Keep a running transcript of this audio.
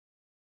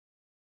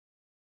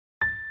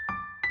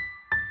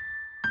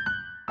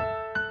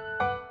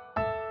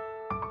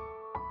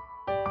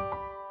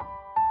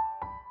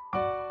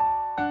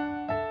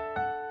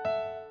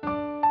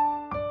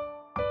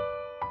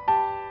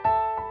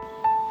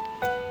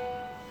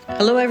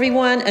Hello,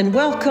 everyone, and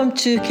welcome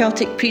to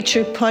Celtic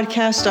Preacher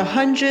Podcast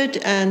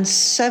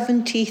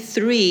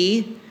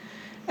 173.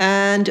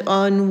 And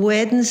on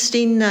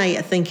Wednesday night,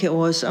 I think it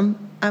was, I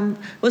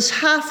was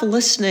half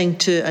listening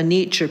to a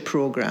nature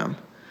program,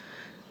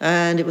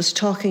 and it was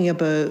talking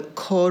about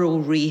coral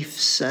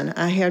reefs, and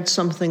I heard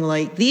something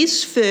like,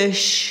 "These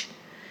fish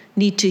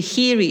need to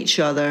hear each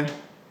other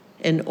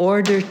in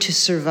order to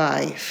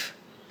survive."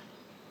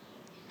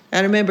 I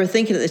remember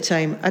thinking at the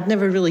time, I'd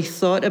never really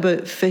thought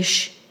about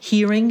fish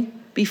hearing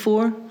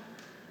before.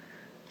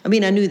 I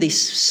mean, I knew they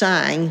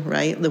sang,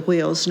 right, the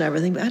whales and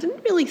everything, but I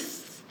hadn't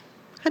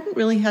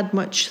really had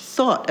much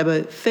thought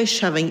about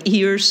fish having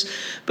ears.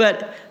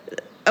 But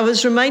I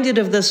was reminded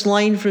of this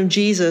line from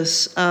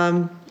Jesus,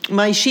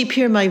 "My sheep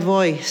hear my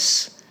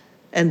voice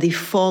and they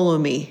follow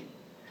me."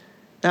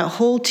 That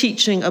whole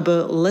teaching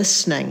about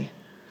listening,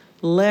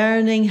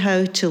 learning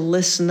how to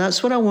listen.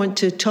 That's what I want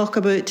to talk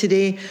about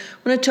today. I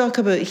want to talk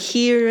about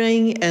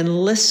hearing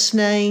and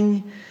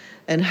listening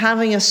and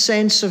having a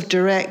sense of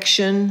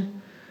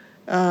direction,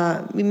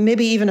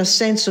 maybe even a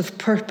sense of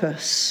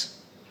purpose,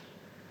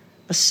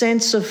 a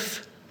sense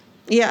of,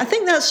 I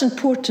think that's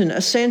important,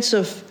 a sense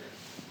of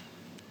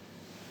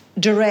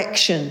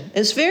direction.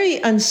 It's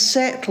very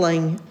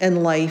unsettling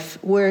in life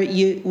where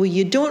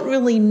you don't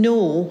really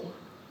know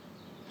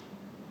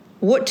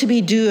what to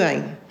be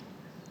doing.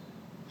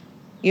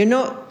 You're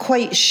not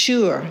quite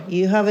sure.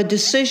 You have a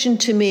decision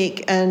to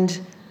make and,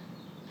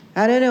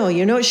 I don't know,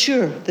 you're not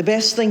sure the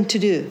best thing to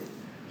do.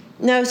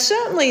 Now,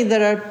 certainly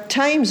there are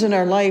times in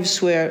our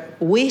lives where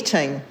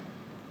waiting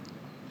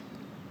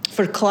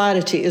for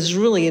clarity is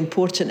really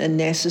important and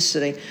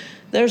necessary.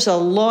 There's a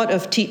lot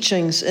of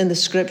teachings in the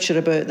scripture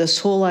about this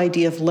whole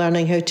idea of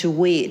learning how to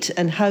wait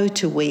and how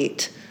to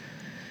wait.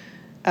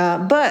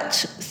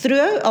 But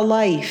throughout a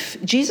life,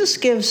 Jesus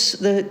gives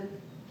the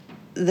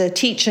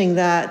teaching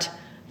that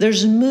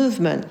there's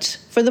movement.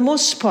 For the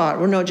most part,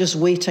 we're not just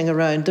waiting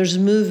around, there's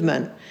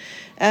movement.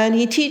 And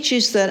he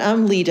teaches that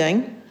I'm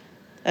leading.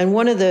 And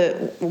one of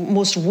the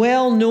most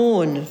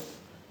well-known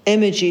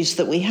images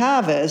that we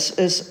have is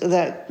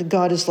that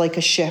God is like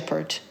a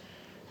shepherd.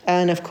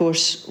 And of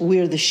course,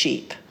 we're the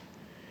sheep.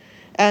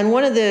 And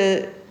one of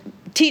the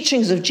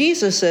teachings of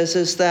Jesus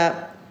is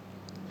that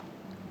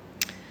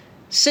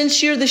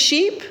since you're the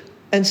sheep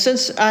and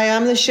since I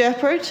am the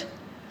shepherd,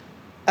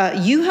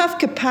 you have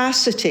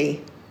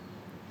capacity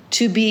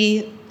to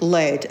be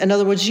led. In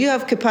other words, you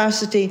have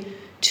capacity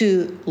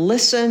to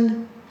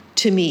listen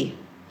to me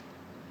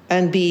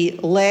and be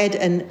led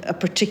in a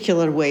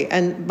particular way.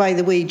 And by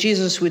the way,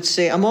 Jesus would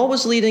say, I'm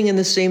always leading in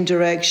the same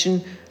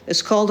direction.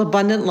 It's called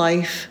abundant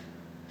life.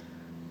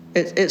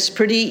 It's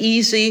pretty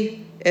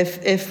easy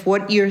if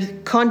what you're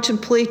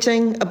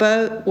contemplating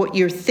about, what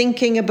you're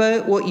thinking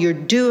about, what you're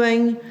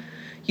doing,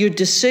 your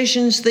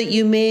decisions that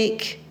you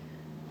make,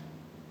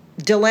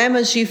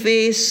 dilemmas you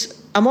face,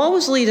 I'm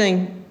always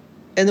leading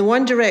in the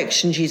one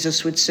direction,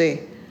 Jesus would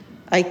say.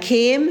 I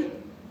came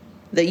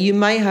that you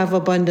might have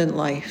abundant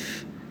life.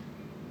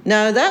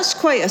 Now, that's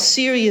quite a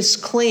serious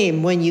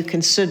claim when you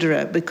consider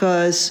it,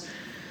 because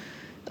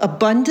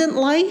abundant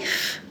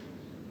life?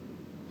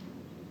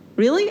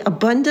 Really?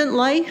 Abundant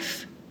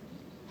life?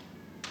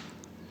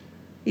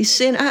 He's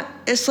saying,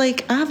 it's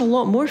like, I have a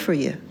lot more for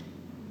you.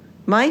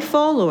 My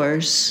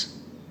followers,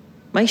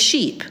 my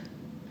sheep,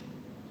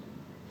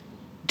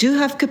 do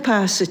have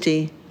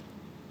capacity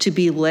to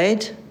be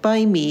led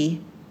by me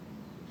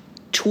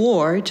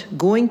we're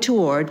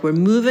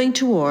moving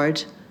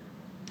toward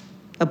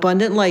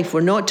abundant life. We're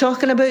not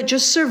talking about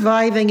just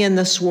surviving in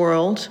this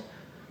world.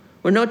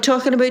 We're not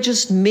talking about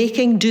just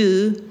making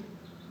do.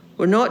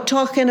 We're not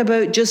talking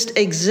about just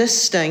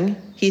existing,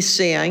 he's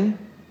saying.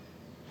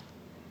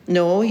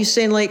 No, he's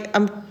saying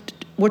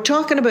we're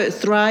talking about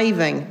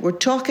thriving. We're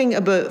talking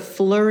about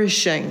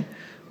flourishing.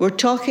 We're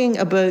talking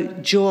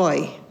about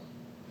joy.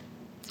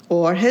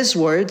 Or his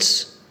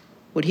words,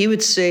 what he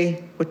would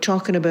say, we're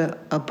talking about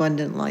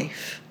abundant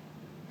life.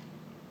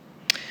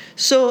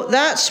 So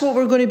that's what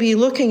we're going to be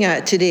looking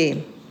at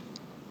today.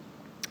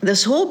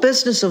 This whole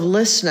business of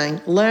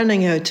listening,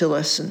 learning how to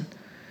listen.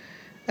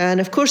 And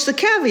of course, the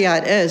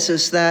caveat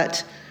is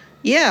that,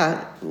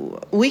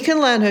 we can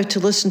learn how to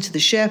listen to the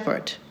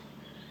shepherd.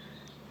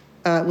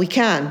 We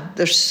can.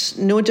 There's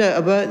no doubt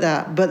about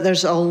that. But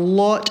there's a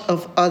lot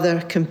of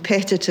other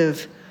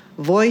competitive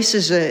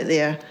voices out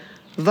there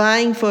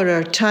vying for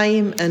our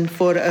time and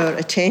for our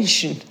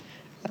attention,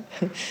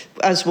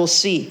 as we'll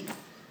see,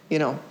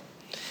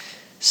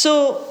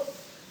 So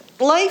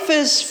life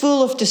is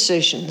full of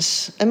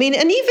decisions. I mean,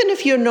 and even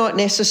if you're not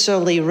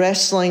necessarily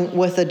wrestling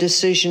with a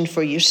decision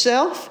for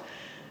yourself,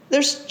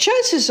 there's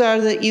chances are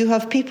that you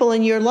have people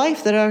in your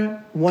life that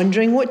are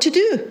wondering what to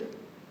do,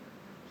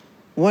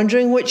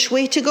 wondering which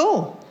way to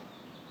go.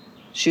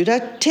 Should I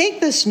take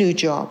this new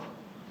job?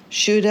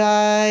 Should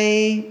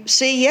I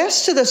say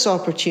yes to this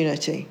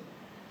opportunity?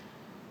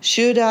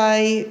 Should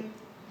I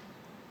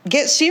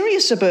get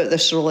serious about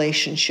this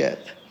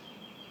relationship?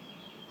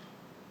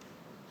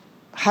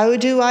 How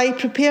do I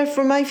prepare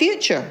for my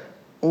future?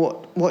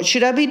 What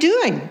should I be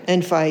doing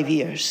in 5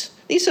 years?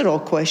 These are all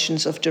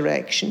questions of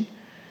direction.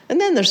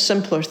 And then there's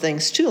simpler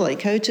things too,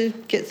 like how to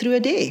get through a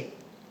day.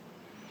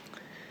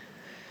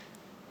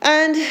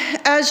 And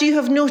as you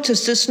have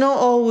noticed, it's not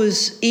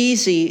always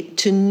easy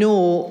to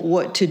know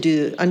what to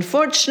do.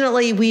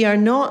 Unfortunately, we are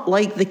not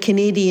like the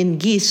Canadian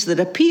geese that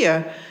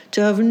appear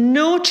to have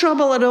no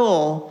trouble at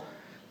all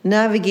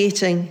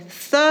navigating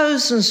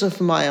thousands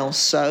of miles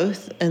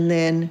south and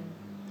then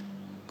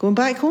going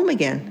back home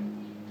again.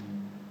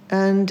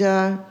 And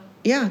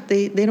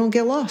they don't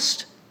get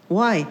lost.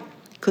 Why?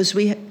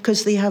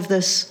 Because they have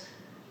this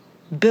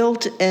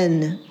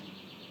built-in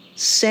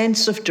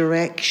sense of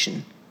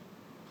direction.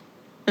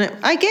 And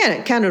again,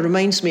 it kind of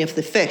reminds me of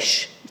the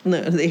fish.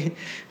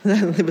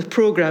 The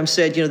program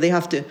said, they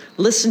have to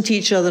listen to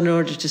each other in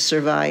order to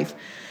survive.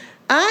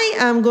 I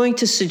am going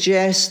to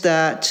suggest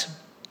that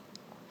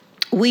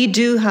we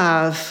do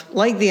have,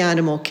 like the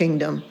animal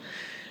kingdom,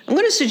 I'm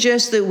going to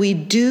suggest that we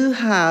do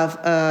have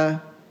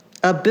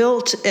a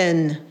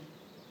built-in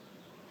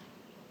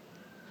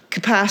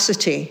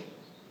capacity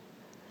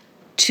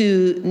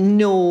to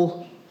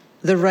know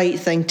the right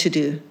thing to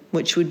do,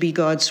 which would be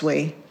God's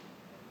way.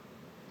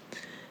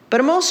 But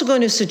I'm also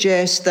going to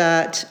suggest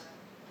that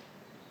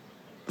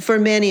for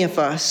many of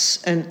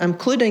us, and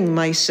including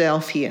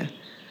myself here,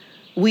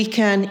 we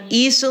can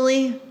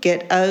easily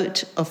get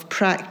out of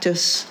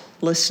practice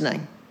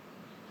listening.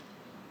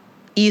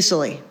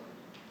 Easily.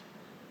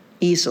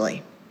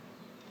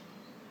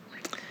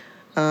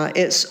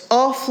 It's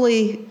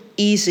awfully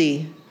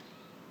easy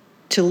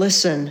to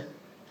listen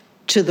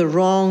to the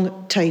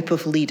wrong type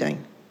of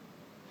leading.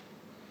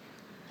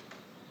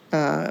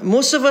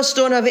 Most of us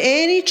don't have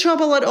any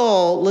trouble at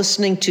all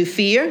listening to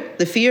fear,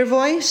 the fear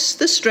voice,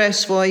 the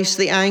stress voice,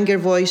 the anger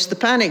voice, the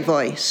panic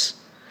voice,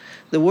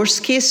 the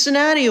worst case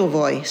scenario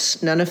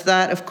voice. None of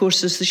that, of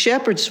course, is the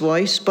shepherd's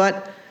voice,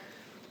 but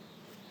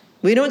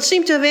we don't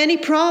seem to have any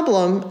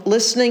problem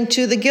listening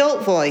to the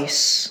guilt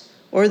voice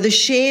or the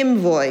shame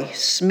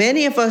voice.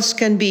 Many of us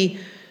can be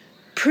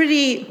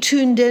pretty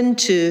tuned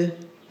into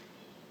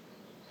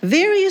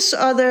various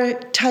other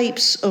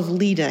types of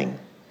leading.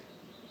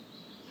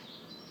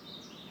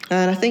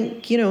 And I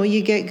think,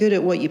 you get good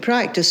at what you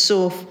practice.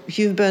 So if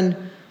you've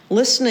been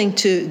listening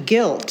to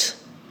guilt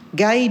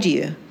guide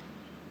you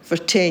for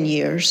 10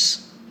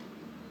 years,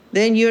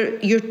 then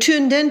you're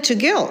tuned into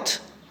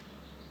guilt.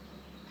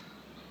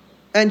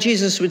 And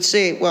Jesus would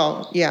say,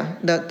 well, yeah,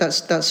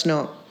 that's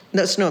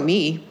not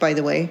me, by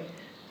the way,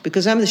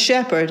 because I'm the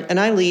shepherd and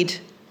I lead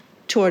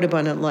toward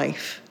abundant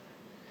life.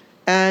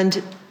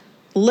 And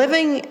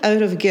living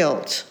out of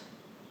guilt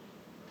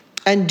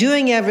and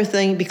doing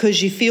everything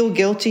because you feel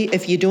guilty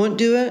if you don't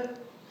do it,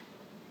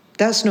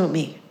 that's not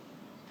me.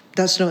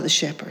 That's not the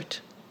shepherd.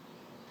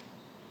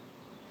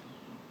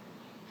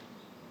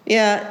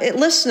 Yeah,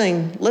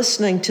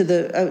 listening to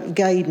the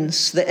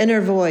guidance, the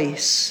inner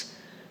voice.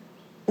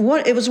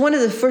 It was one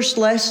of the first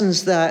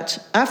lessons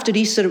that, after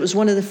Easter, it was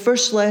one of the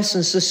first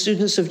lessons the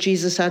students of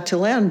Jesus had to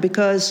learn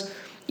because,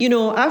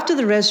 after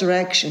the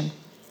resurrection,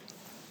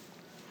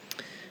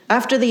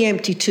 after the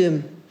empty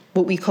tomb,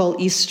 what we call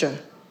Easter,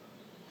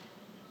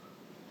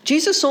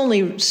 Jesus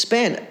only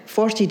spent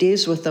 40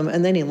 days with them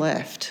and then he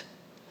left.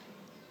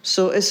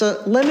 So it's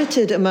a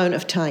limited amount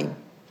of time.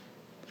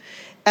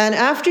 And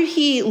after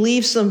he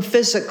leaves them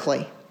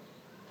physically,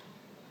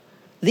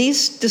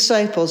 these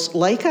disciples,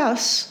 like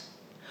us,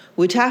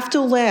 would have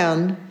to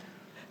learn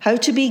how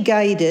to be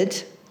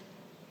guided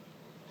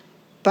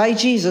by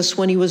Jesus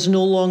when he was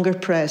no longer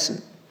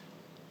present.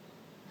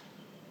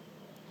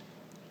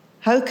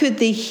 How could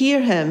they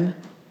hear him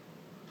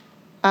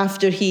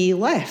after he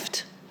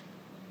left?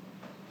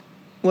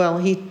 Well,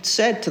 he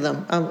said to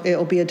them,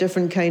 it'll be a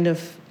different kind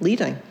of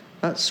leading.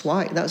 That's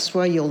why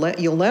you'll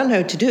learn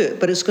how to do it,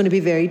 but it's going to be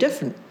very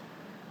different.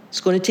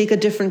 It's going to take a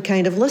different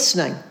kind of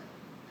listening.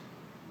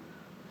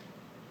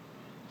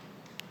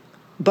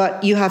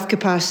 But you have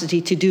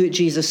capacity to do it,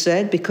 Jesus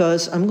said,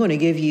 because I'm going to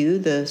give you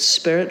the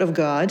Spirit of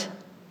God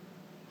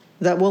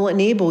that will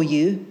enable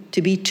you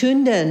to be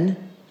tuned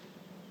in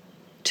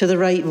to the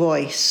right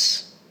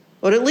voice.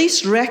 Or at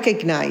least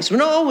recognize. We're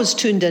not always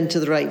tuned into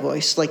the right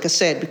voice, like I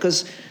said,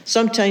 because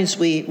sometimes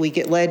we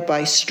get led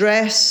by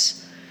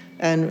stress,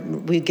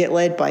 and we get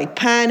led by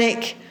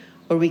panic,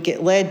 or we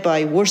get led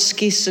by worst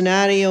case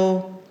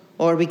scenario,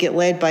 or we get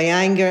led by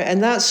anger,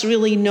 and that's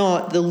really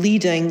not the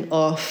leading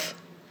of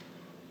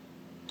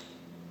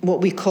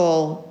what we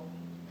call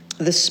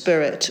the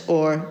Spirit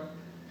or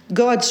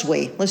God's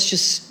way. Let's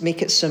just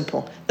make it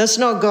simple. That's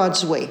not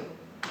God's way.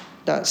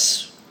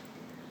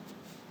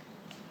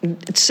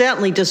 It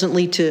certainly doesn't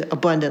lead to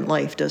abundant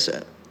life, does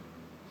it?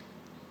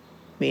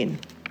 I mean,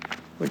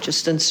 we're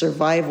just in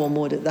survival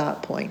mode at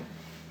that point.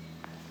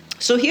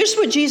 So here's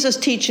what Jesus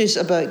teaches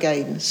about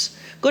guidance.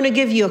 I'm going to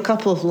give you a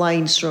couple of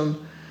lines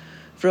from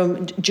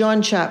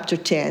John chapter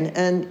 10.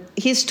 And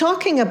he's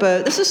talking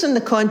about, this is in the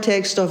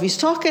context of, he's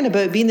talking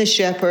about being the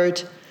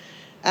shepherd,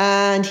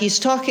 and he's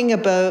talking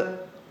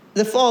about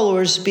the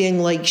followers being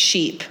like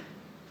sheep.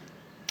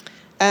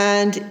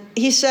 And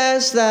he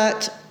says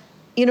that,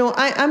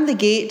 I'm the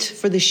gate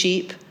for the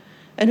sheep,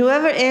 And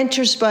whoever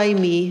enters by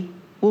me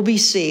will be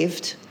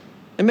saved.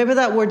 Remember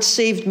that word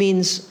saved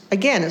means,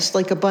 again, it's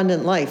like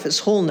abundant life, it's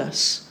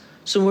wholeness.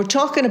 So when we're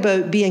talking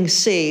about being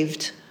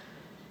saved,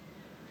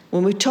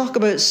 when we talk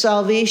about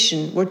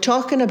salvation, we're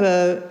talking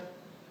about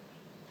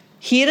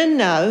here and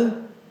now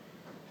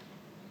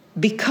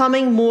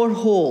becoming more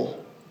whole.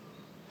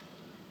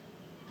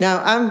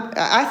 Now,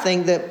 I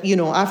think that,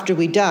 after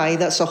we die,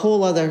 that's a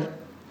whole other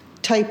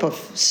type of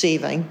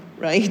saving,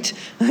 right?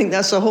 I think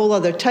that's a whole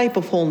other type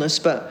of wholeness,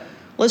 but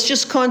let's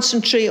just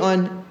concentrate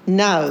on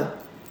now,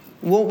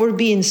 what we're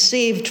being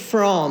saved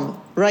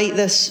from right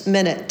this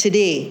minute,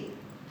 today.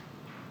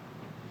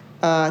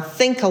 I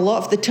think a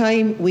lot of the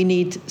time we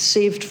need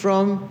saved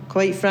from,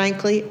 quite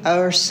frankly,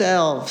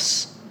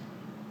 ourselves.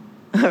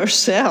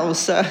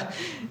 Ourselves.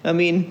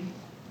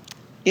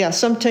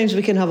 Sometimes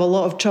we can have a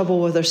lot of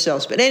trouble with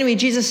ourselves. But anyway,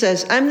 Jesus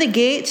says, I'm the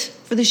gate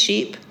for the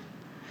sheep.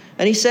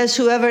 And he says,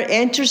 whoever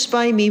enters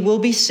by me will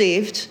be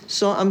saved.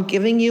 So I'm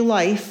giving you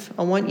life.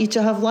 I want you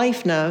to have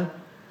life now.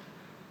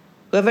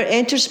 Whoever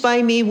enters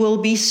by me will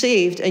be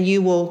saved, and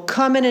you will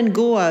come in and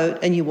go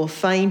out, and you will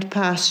find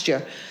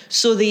pasture.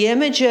 So the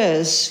image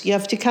is, you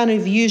have to kind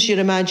of use your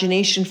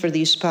imagination for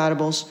these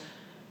parables.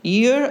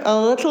 You're a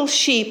little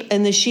sheep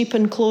in the sheep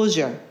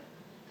enclosure.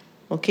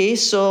 Okay,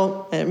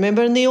 so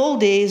remember in the old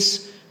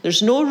days,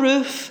 there's no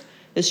roof.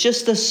 It's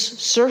just this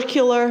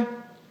circular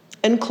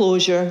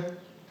enclosure.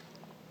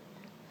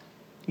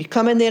 You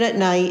come in there at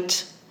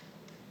night,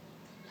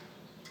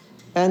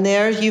 and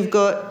there you've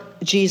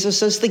got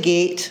Jesus as the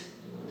gate.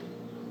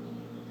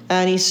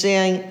 And he's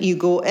saying, you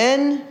go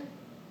in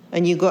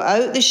and you go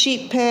out the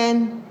sheep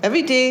pen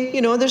every day.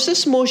 There's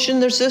this motion,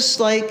 there's this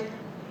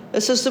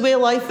this is the way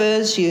life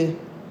is. You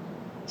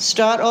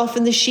start off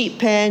in the sheep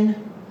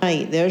pen.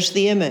 Right, there's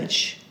the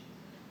image.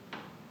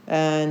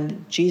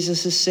 And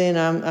Jesus is saying,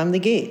 I'm the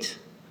gate.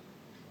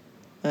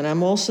 And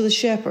I'm also the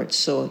shepherd.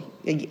 So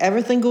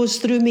everything goes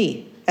through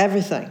me.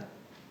 Everything.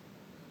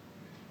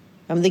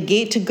 I'm the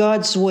gate to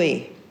God's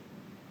way.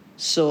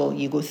 So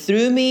you go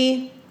through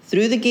me,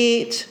 through the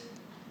gate.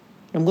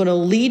 I'm going to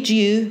lead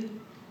you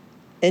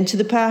into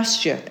the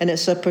pasture. And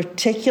it's a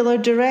particular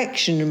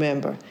direction,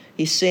 remember.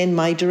 He's saying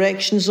my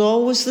direction's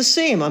always the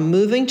same. I'm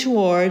moving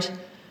toward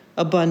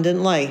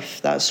abundant life.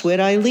 That's where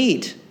I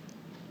lead.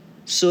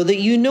 So that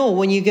you know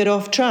when you get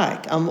off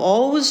track. I'm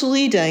always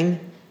leading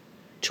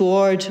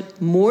toward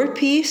more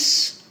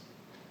peace,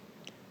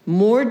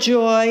 more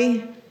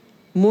joy,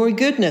 more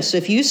goodness.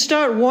 If you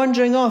start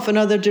wandering off in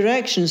other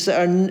directions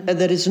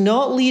that is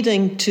not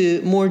leading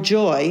to more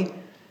joy,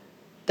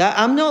 that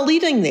I'm not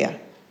leading there,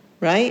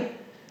 right?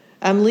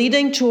 I'm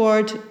leading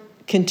toward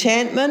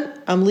contentment.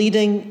 I'm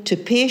leading to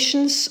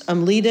patience.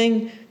 I'm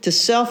leading to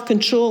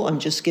self-control. I'm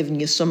just giving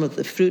you some of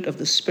the fruit of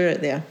the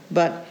Spirit there.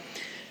 But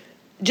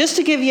just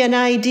to give you an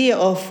idea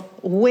of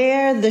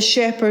where the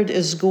shepherd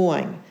is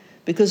going,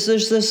 because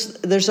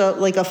there's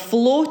a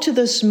flow to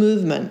this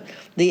movement.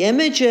 The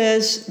image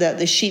is that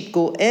the sheep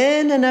go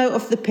in and out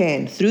of the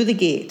pen through the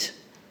gate.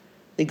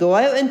 They go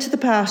out into the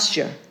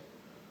pasture,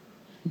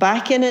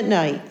 back in at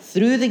night,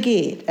 through the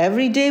gate.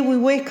 Every day we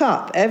wake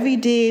up. Every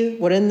day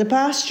we're in the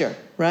pasture,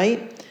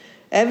 right?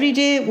 Every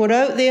day we're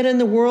out there in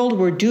the world.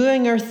 We're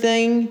doing our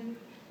thing.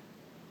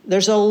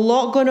 There's a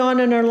lot going on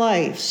in our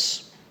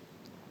lives.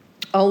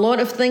 A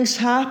lot of things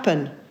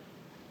happen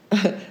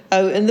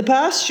out in the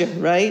pasture,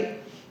 right?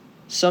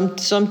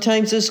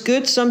 Sometimes it's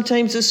good,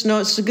 sometimes it's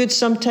not so good.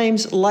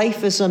 Sometimes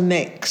life is a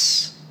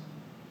mix.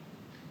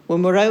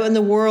 When we're out in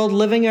the world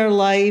living our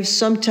lives,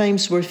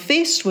 sometimes we're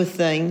faced with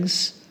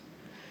things.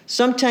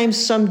 Sometimes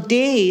some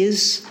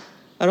days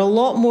are a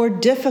lot more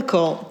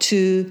difficult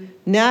to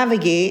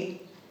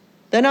navigate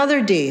than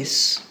other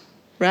days,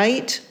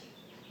 right?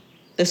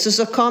 This is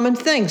a common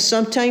thing.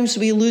 Sometimes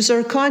we lose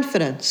our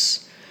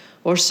confidence,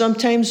 or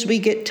sometimes we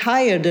get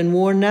tired and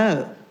worn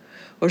out,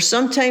 or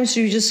sometimes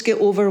you just get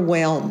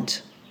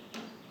overwhelmed.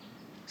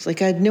 It's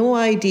like I had no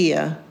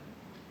idea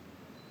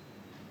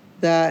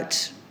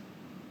that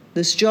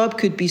this job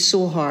could be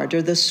so hard,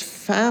 or this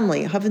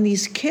family, having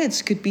these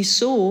kids could be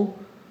so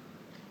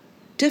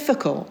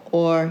difficult,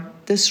 or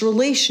this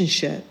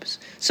relationship.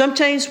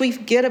 Sometimes we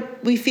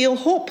feel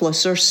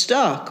hopeless or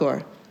stuck,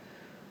 or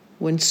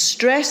when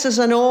stress is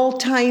an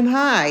all-time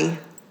high,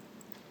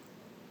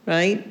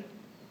 right?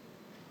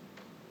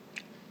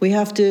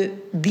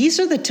 These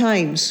are the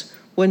times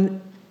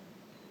when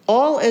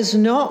all is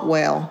not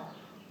well.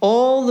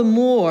 All the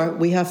more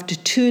we have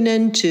to tune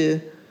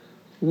into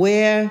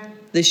where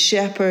the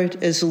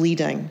shepherd is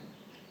leading.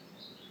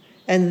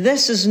 And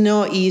this is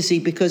not easy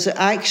because it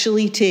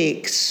actually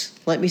takes,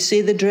 let me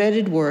say the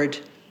dreaded word,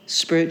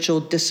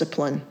 spiritual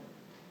discipline.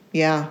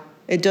 Yeah,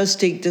 it does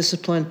take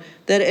discipline.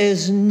 There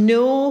is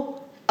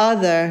no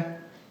other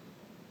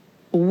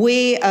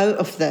way out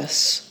of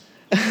this.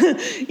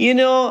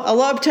 A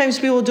lot of times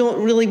people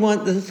don't really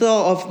want the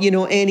thought of,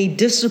 any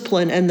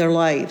discipline in their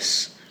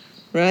lives,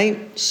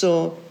 right?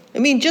 So,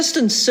 just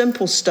in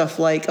simple stuff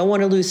like, I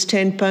want to lose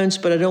 10 pounds,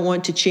 but I don't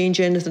want to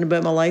change anything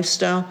about my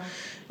lifestyle.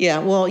 Yeah,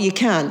 well, you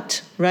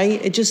can't,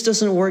 right? It just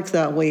doesn't work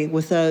that way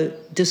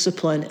without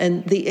discipline.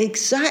 And the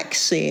exact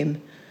same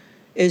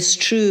is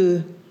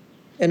true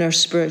in our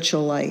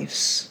spiritual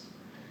lives.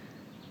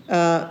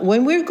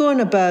 When we're going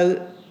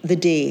about the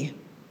day,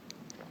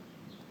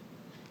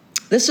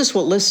 this is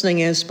what listening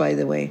is, by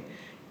the way.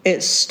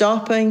 It's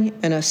stopping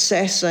and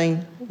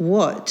assessing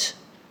what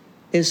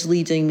is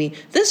leading me.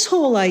 This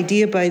whole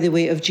idea, by the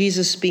way, of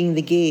Jesus being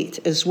the gate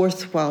is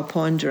worthwhile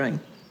pondering.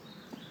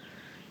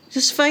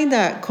 Just find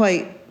that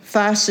quite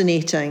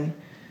fascinating,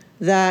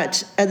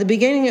 that at the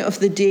beginning of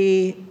the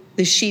day,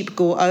 the sheep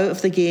go out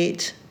of the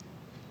gate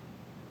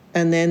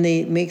and then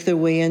they make their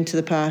way into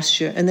the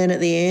pasture. And then at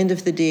the end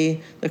of the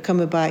day, they're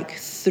coming back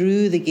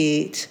through the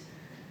gate.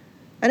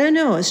 I don't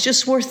know, it's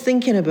just worth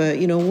thinking about,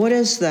 what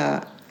is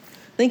that?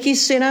 I think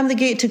he's saying, I'm the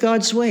gate to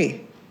God's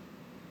way.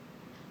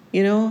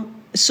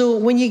 So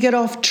when you get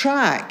off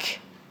track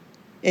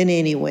in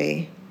any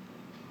way,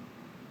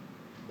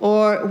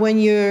 or when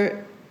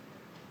you're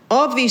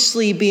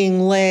obviously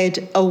being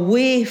led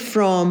away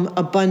from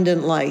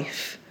abundant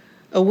life,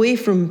 away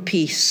from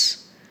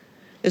peace,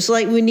 it's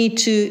like we need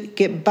to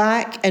get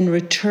back and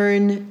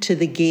return to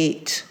the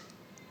gate.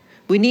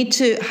 We need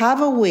to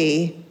have a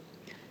way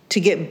to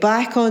get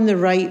back on the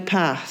right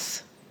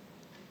path.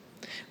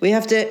 We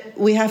have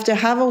to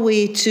have a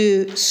way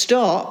to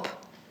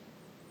stop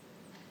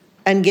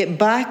and get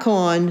back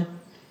on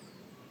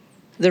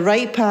the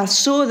right path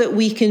so that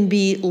we can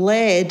be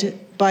led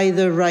by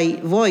the right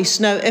voice.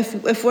 Now,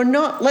 if we're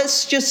not,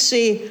 let's just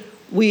say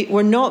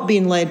we're not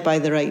being led by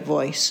the right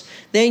voice,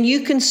 then you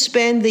can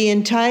spend the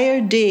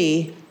entire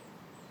day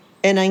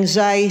in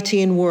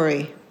anxiety and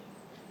worry.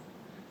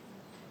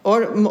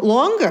 Or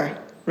longer,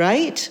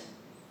 right?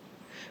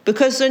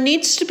 Because there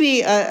needs to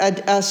be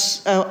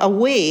a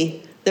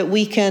way that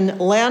we can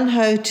learn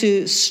how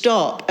to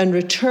stop and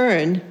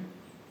return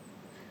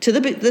to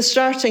the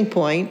starting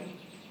point,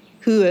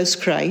 who is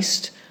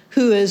Christ,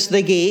 who is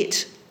the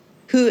gate,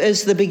 who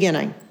is the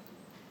beginning,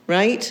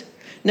 right?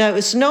 Now,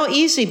 it's not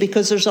easy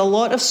because there's a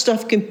lot of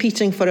stuff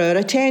competing for our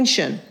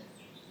attention.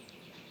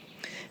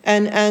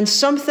 And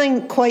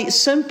something quite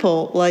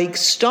simple like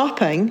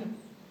stopping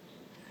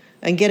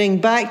and getting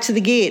back to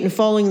the gate and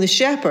following the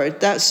shepherd,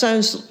 that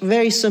sounds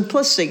very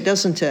simplistic,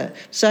 doesn't it?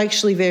 It's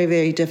actually very,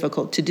 very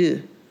difficult to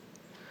do.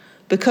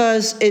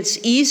 Because it's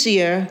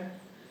easier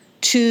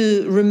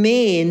to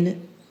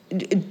remain,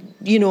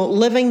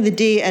 living the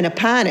day in a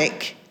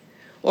panic,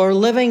 or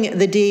living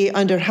the day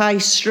under high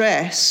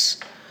stress,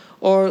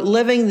 or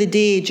living the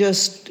day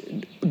just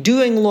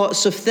doing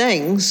lots of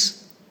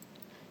things,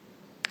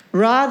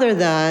 rather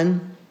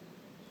than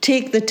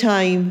take the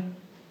time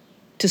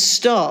to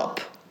stop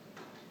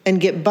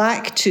and get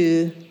back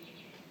to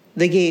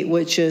the gate,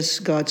 which is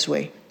God's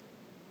way.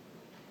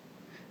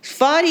 It's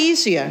far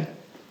easier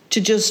to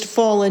just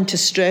fall into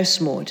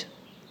stress mode,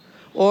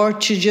 or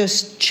to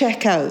just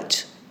check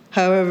out,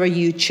 however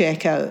you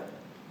check out,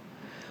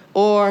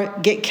 or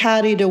get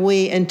carried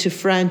away into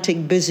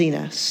frantic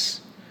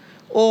busyness,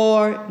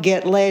 or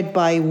get led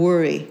by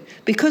worry.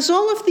 Because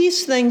all of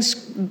these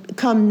things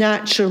come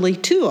naturally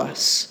to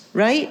us,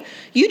 right?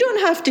 You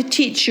don't have to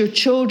teach your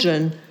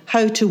children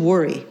how to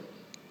worry.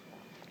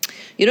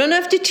 You don't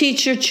have to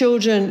teach your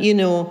children,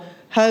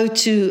 how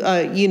to,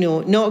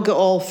 not get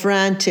all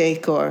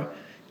frantic or,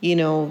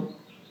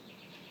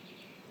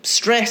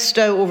 stressed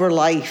out over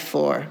life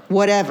or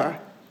whatever.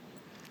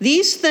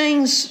 These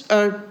things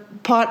are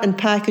part and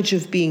package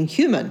of being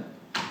human.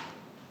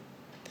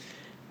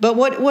 But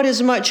what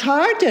is much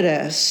harder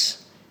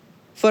is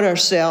for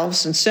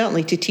ourselves, and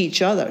certainly to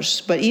teach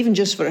others, but even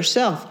just for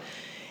ourselves,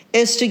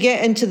 is to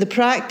get into the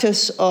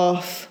practice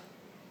of,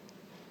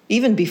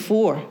 even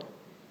before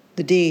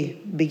the day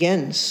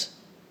begins,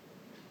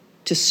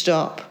 to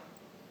stop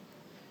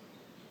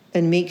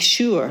and make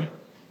sure,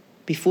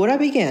 before I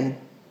begin,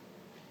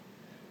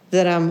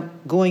 that I'm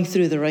going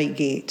through the right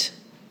gate.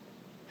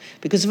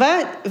 Because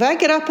if I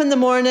get up in the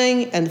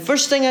morning and the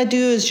first thing I do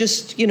is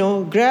just,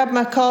 grab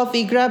my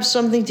coffee, grab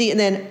something to eat, and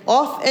then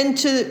off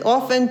into,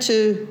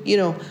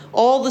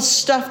 all the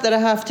stuff that I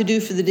have to do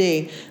for the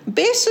day,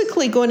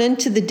 basically going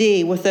into the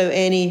day without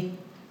any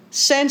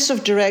sense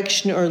of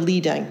direction or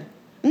leading.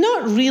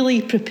 Not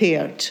really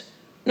prepared.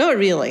 Not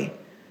really.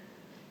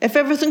 If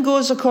everything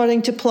goes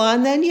according to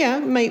plan, then it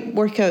might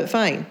work out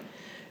fine.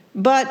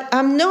 But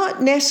I'm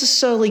not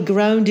necessarily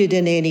grounded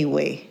in any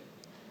way.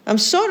 I'm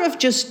sort of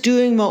just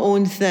doing my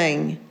own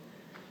thing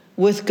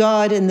with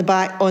God on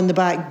the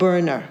back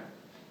burner.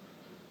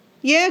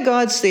 Yeah,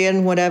 God's there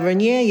and whatever, and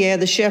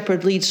the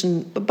shepherd leads,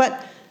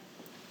 but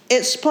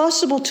it's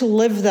possible to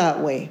live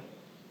that way.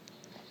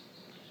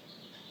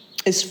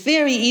 It's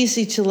very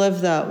easy to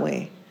live that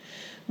way.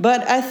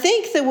 But I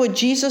think that what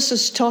Jesus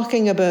is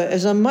talking about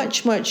is a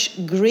much,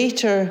 much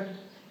greater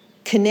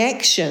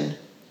connection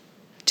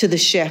to the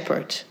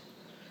shepherd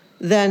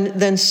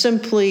than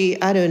simply,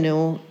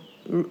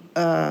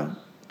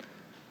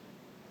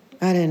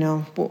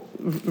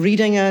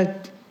 reading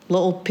a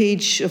little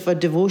page of a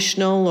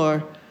devotional,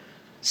 or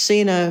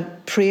saying a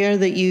prayer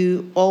that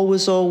you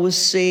always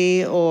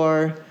say,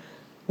 or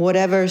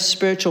whatever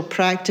spiritual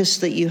practice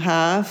that you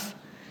have.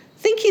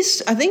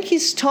 I think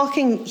he's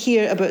talking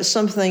here about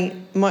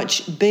something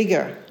much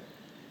bigger.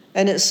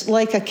 And it's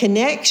like a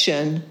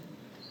connection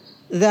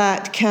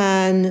that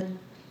can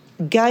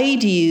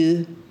guide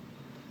you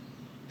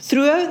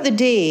throughout the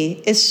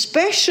day,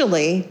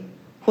 especially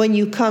when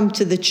you come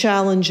to the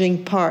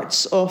challenging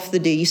parts of the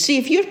day. You see,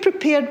 if you're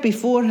prepared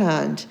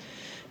beforehand,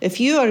 if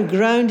you are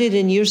grounded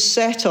and you're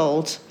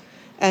settled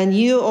and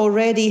you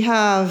already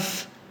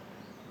have,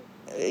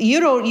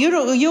 you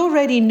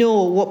already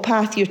know what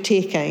path you're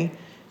taking,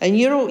 and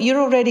you're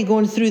already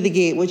going through the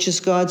gate, which is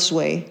God's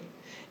way.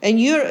 And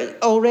you're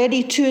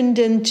already tuned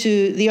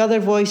into the other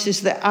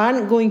voices that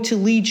aren't going to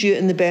lead you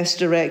in the best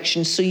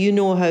direction, so you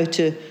know how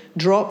to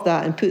drop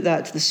that and put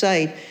that to the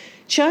side.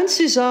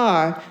 Chances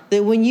are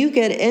that when you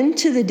get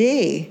into the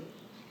day,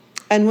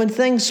 and when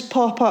things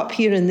pop up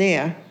here and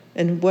there,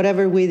 in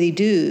whatever way they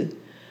do,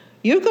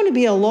 you're going to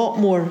be a lot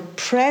more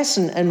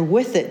present and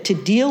with it to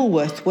deal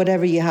with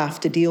whatever you have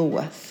to deal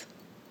with.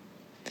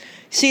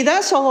 See,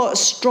 that's a lot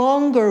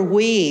stronger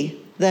way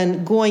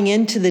than going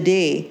into the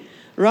day,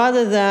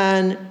 rather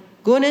than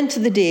going into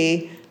the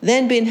day,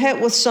 then being hit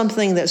with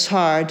something that's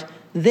hard,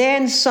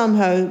 then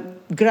somehow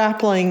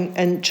grappling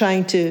and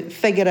trying to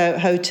figure out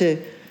how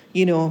to,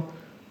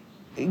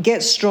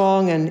 get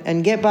strong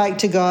and get back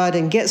to God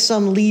and get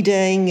some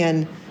leading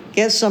and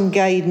get some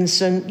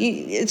guidance. And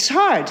it's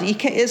hard.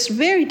 It's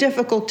very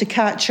difficult to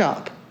catch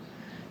up.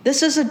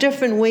 This is a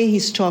different way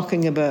he's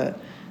talking about.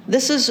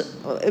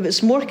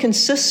 It's more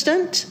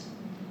consistent.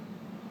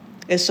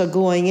 It's a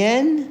going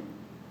in.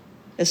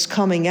 It's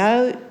coming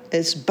out.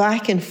 It's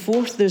back and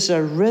forth. There's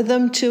a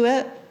rhythm to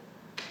it.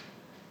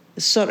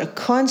 It's sort of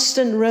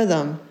constant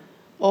rhythm.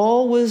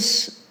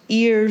 Always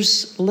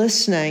ears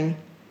listening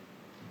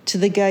to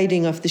the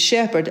guiding of the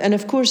shepherd. And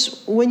of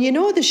course, when you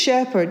know the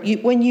shepherd,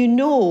 when you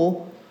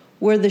know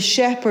where the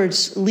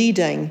shepherd's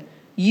leading,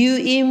 you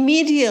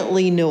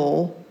immediately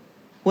know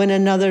when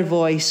another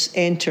voice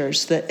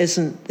enters that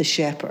isn't the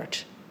shepherd,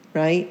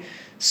 right?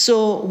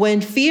 So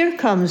when fear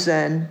comes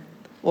in,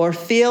 or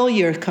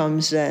failure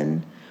comes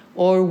in,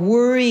 or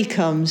worry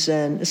comes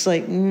in, it's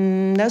like,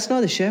 that's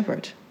not the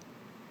shepherd.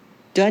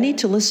 Do I need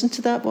to listen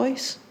to that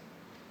voice?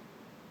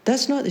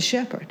 That's not the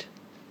shepherd.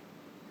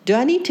 Do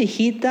I need to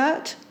heed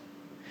that?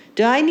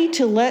 Do I need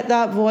to let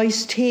that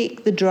voice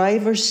take the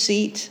driver's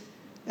seat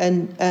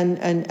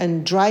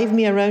and drive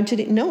me around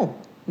today? No,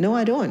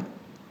 I don't.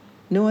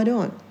 No, I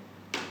don't.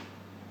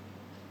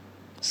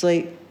 It's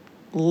like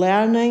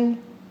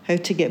learning how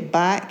to get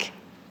back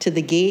to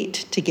the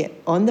gate, to get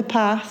on the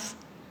path,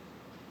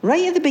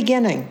 right at the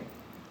beginning.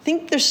 I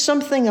think there's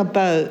something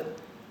about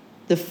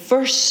the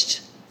first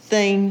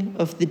thing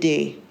of the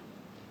day,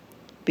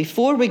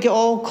 before we get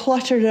all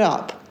cluttered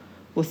up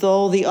with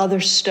all the other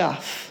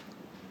stuff.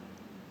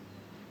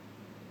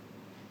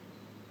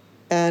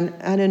 And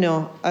I don't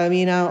know,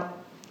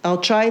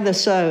 I'll try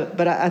this out,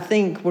 but I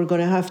think we're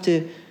going to have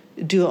to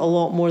do it a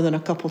lot more than a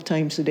couple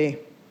times a day.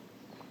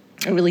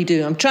 I really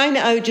do. I'm trying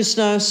it out just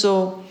now,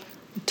 so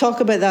talk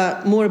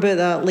more about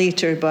that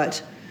later.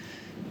 But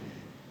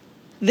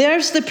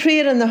there's the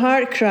prayer and the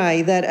heart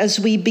cry that as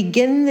we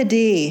begin the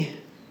day,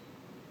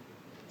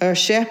 our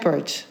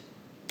shepherd,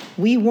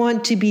 we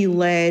want to be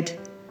led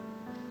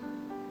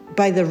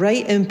by the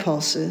right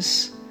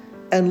impulses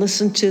and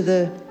listen to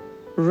the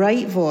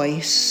right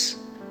voice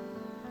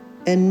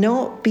and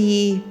not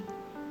be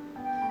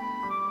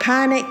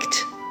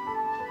panicked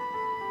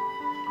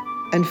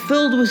and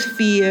filled with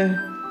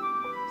fear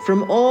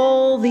from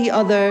all the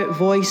other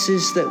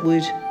voices that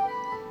would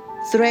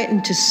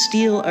threaten to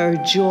steal our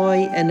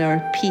joy and our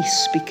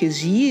peace,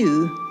 because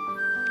you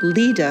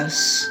lead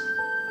us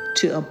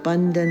to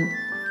abundant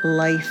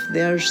life.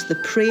 There's the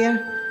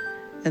prayer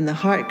and the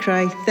heart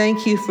cry.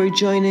 Thank you for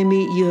joining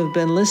me. You have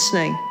been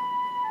listening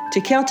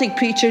to Celtic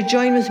Preacher.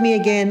 Join with me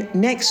again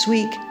next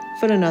week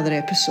for another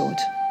episode.